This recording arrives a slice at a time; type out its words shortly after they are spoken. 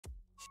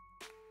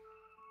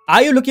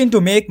Are you looking to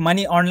make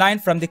money online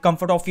from the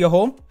comfort of your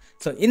home?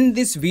 So in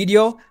this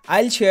video,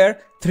 I'll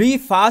share 3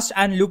 fast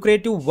and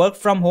lucrative work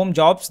from home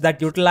jobs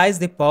that utilize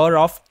the power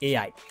of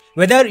AI.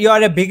 Whether you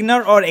are a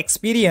beginner or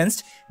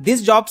experienced,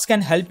 these jobs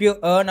can help you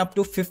earn up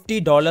to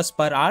 $50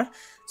 per hour.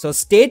 So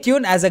stay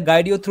tuned as I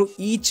guide you through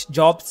each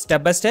job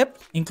step by step,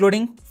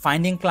 including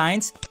finding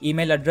clients,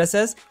 email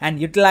addresses, and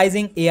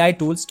utilizing AI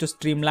tools to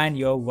streamline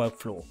your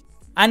workflow.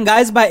 And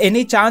guys, by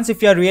any chance,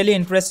 if you are really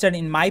interested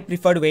in my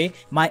preferred way,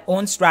 my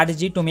own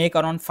strategy to make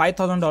around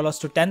 $5,000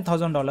 to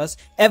 $10,000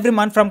 every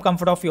month from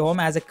comfort of your home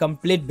as a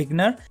complete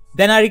beginner,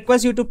 then I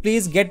request you to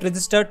please get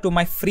registered to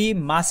my free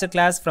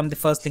masterclass from the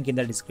first link in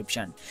the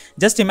description.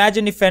 Just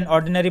imagine if an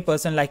ordinary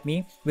person like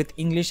me with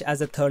English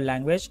as a third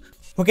language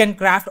who can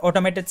craft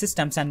automated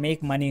systems and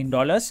make money in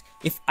dollars.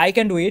 If I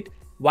can do it,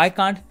 why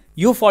can't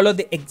you follow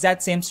the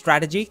exact same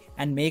strategy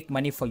and make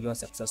money for your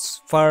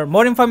success? For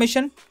more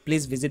information,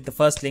 please visit the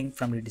first link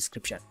from the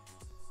description.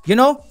 You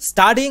know,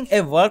 starting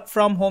a work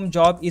from home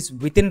job is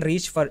within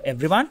reach for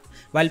everyone.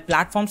 While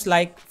platforms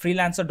like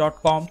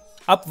freelancer.com,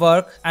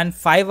 Upwork and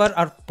Fiverr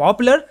are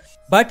popular,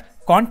 but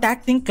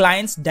contacting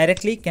clients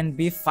directly can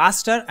be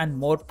faster and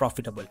more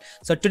profitable.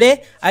 So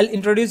today, I'll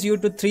introduce you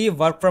to 3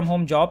 work from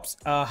home jobs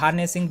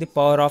harnessing the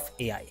power of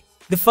AI.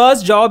 The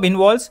first job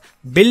involves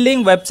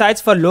building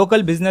websites for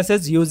local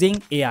businesses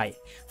using AI.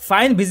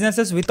 Find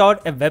businesses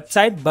without a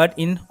website but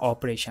in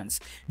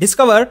operations.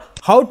 Discover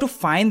how to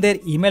find their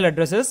email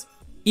addresses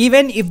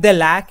even if they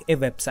lack a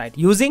website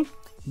using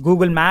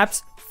Google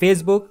Maps,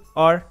 Facebook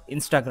or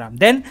Instagram.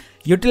 Then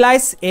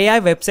utilize AI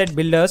website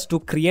builders to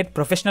create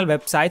professional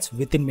websites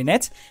within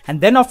minutes,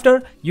 and then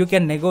after you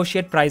can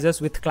negotiate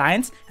prices with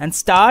clients and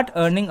start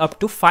earning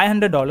up to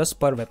 $500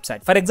 per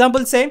website. For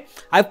example, say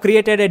I've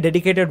created a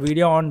dedicated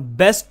video on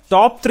best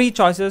top 3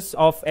 choices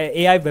of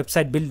AI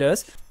website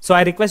builders. So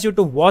I request you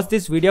to watch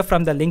this video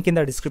from the link in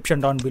the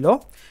description down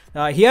below.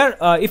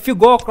 If you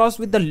go across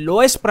with the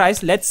lowest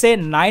price, let's say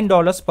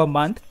 $9 per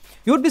month,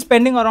 you would be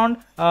spending around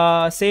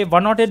say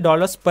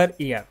 $108 per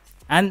year,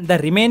 and the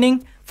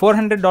remaining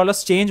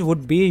 $400 change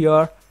would be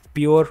your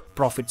pure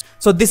profits.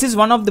 So this is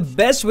one of the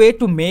best way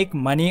to make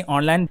money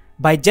online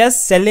by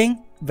just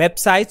selling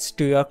websites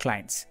to your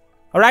clients.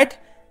 Alright,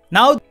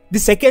 now the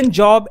second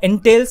job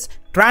entails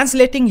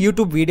translating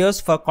YouTube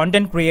videos for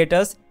content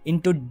creators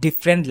into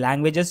different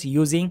languages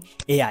using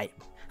AI,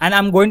 and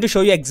I'm going to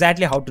show you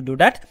exactly how to do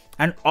that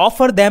and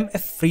offer them a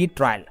free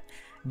trial.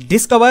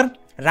 Discover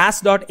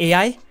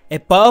ras.ai, a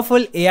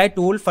powerful AI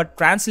tool for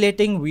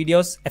translating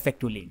videos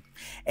effectively.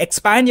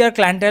 Expand your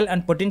clientele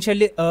and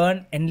potentially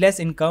earn endless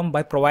income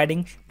by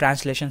providing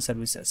translation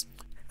services.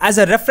 As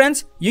a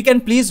reference, you can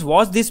please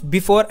watch this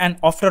before and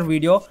after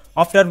video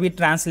after we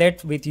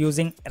translate with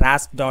using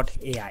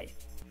ras.ai.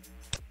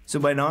 So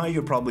by now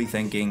you're probably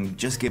thinking,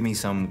 just give me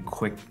some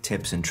quick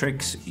tips and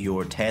tricks.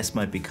 Your test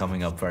might be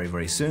coming up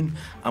very soon,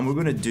 and we're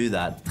going to do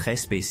that très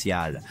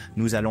spécial.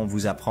 Nous allons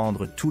vous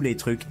apprendre tous les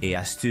trucs et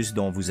astuces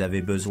dont vous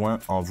avez besoin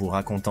en vous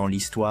racontant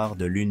l'histoire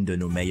de l'une de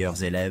nos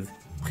meilleures élèves,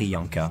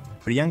 Priyanka.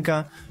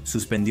 Priyanka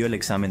suspendió el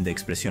examen de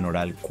expresión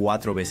oral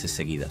 4 veces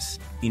seguidas,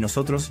 y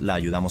nosotros la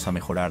ayudamos a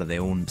mejorar de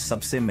un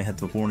सबसे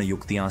महत्वपूर्ण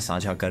युक्तियां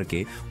साझा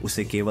करके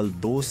उसे केवल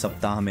 2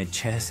 सप्ताह में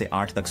 6 से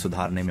 8 तक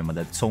सुधारने में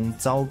मदद. 从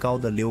糟糕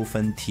的6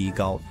分提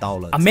高到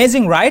了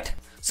Amazing, right?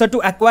 So to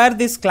acquire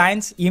these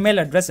clients' email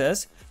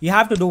addresses, you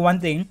have to do one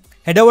thing.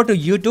 Head over to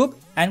YouTube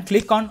and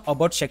click on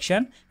About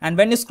section, and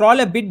when you scroll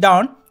a bit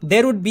down,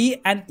 there would be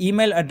an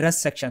email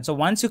address section. So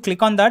once you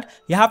click on that,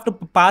 you have to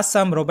pass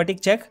some robotic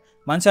check.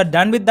 Once you're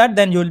done with that,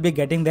 then you will be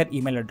getting their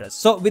email address.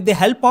 So with the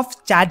help of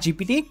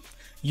ChatGPT,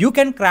 you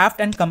can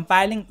craft and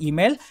compiling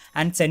email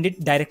and send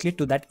it directly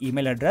to that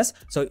email address.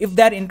 So if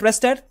they're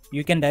interested,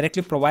 you can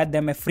directly provide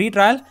them a free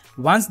trial.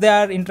 Once they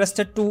are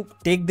interested to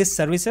take these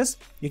services,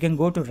 you can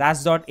go to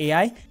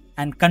ras.ai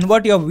and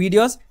convert your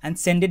videos and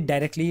send it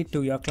directly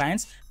to your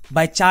clients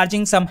by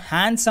charging some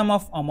handsome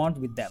of amount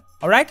with them.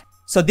 Alright,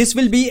 so this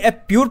will be a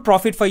pure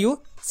profit for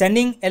you,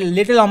 sending a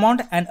little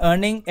amount and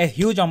earning a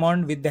huge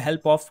amount with the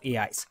help of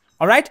AIs.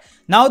 Alright,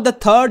 now the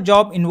third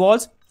job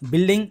involves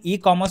building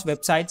e-commerce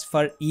websites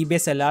for eBay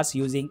sellers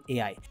using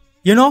AI.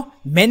 You know,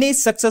 many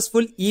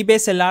successful eBay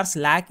sellers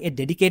lack a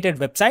dedicated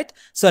website,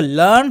 so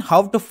learn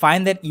how to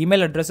find their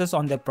email addresses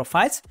on their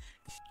profiles.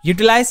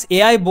 Utilize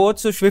AI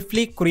bots to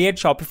swiftly create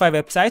Shopify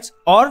websites,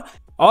 or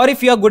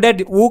if you are good at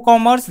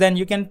WooCommerce, then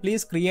you can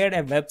please create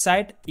a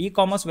website,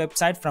 e-commerce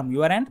website from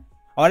your end.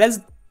 Or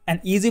else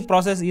an easy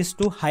process is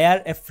to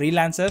hire a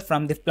freelancer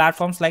from the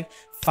platforms like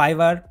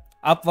Fiverr,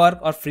 Upwork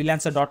or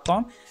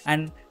freelancer.com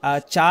and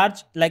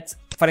charge, like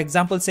for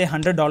example, say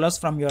 $100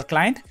 from your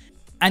client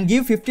and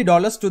give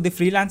 $50 to the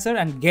freelancer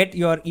and get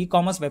your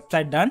e-commerce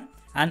website done,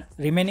 and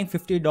remaining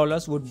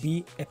 $50 would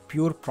be a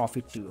pure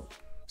profit to you.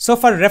 So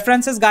for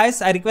references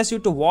guys, I request you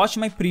to watch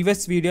my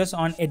previous videos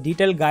on a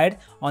detailed guide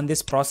on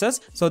this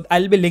process. So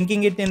I'll be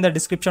linking it in the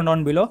description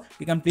down below.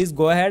 You can please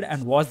go ahead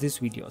and watch these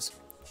videos.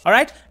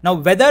 Alright, now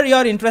whether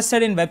you're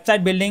interested in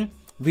website building,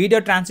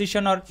 video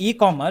transition or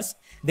e-commerce,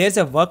 there's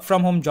a work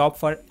from home job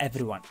for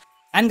everyone.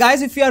 And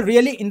guys, if you are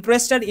really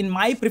interested in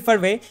my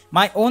preferred way,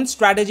 my own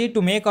strategy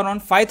to make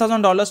around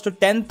 $5,000 to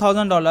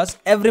 $10,000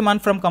 every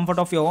month from comfort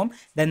of your home,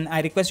 then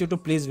I request you to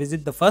please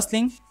visit the first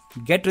link,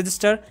 get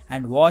registered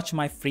and watch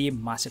my free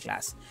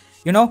masterclass.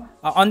 You know,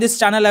 on this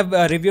channel,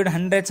 I've reviewed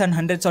hundreds and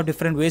hundreds of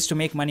different ways to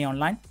make money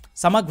online.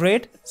 Some are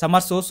great, some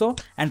are so-so,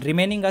 and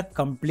remaining a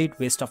complete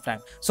waste of time.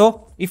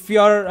 So if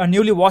you're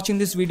newly watching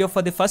this video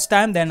for the first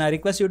time, then I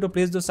request you to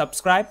please do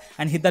subscribe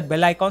and hit that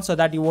bell icon so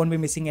that you won't be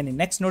missing any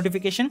next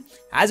notification,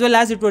 as well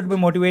as it would be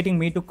motivating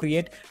me to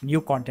create new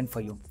content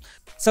for you.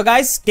 So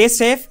guys, stay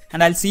safe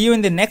and I'll see you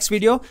in the next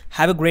video.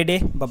 Have a great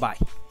day.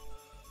 Bye-bye.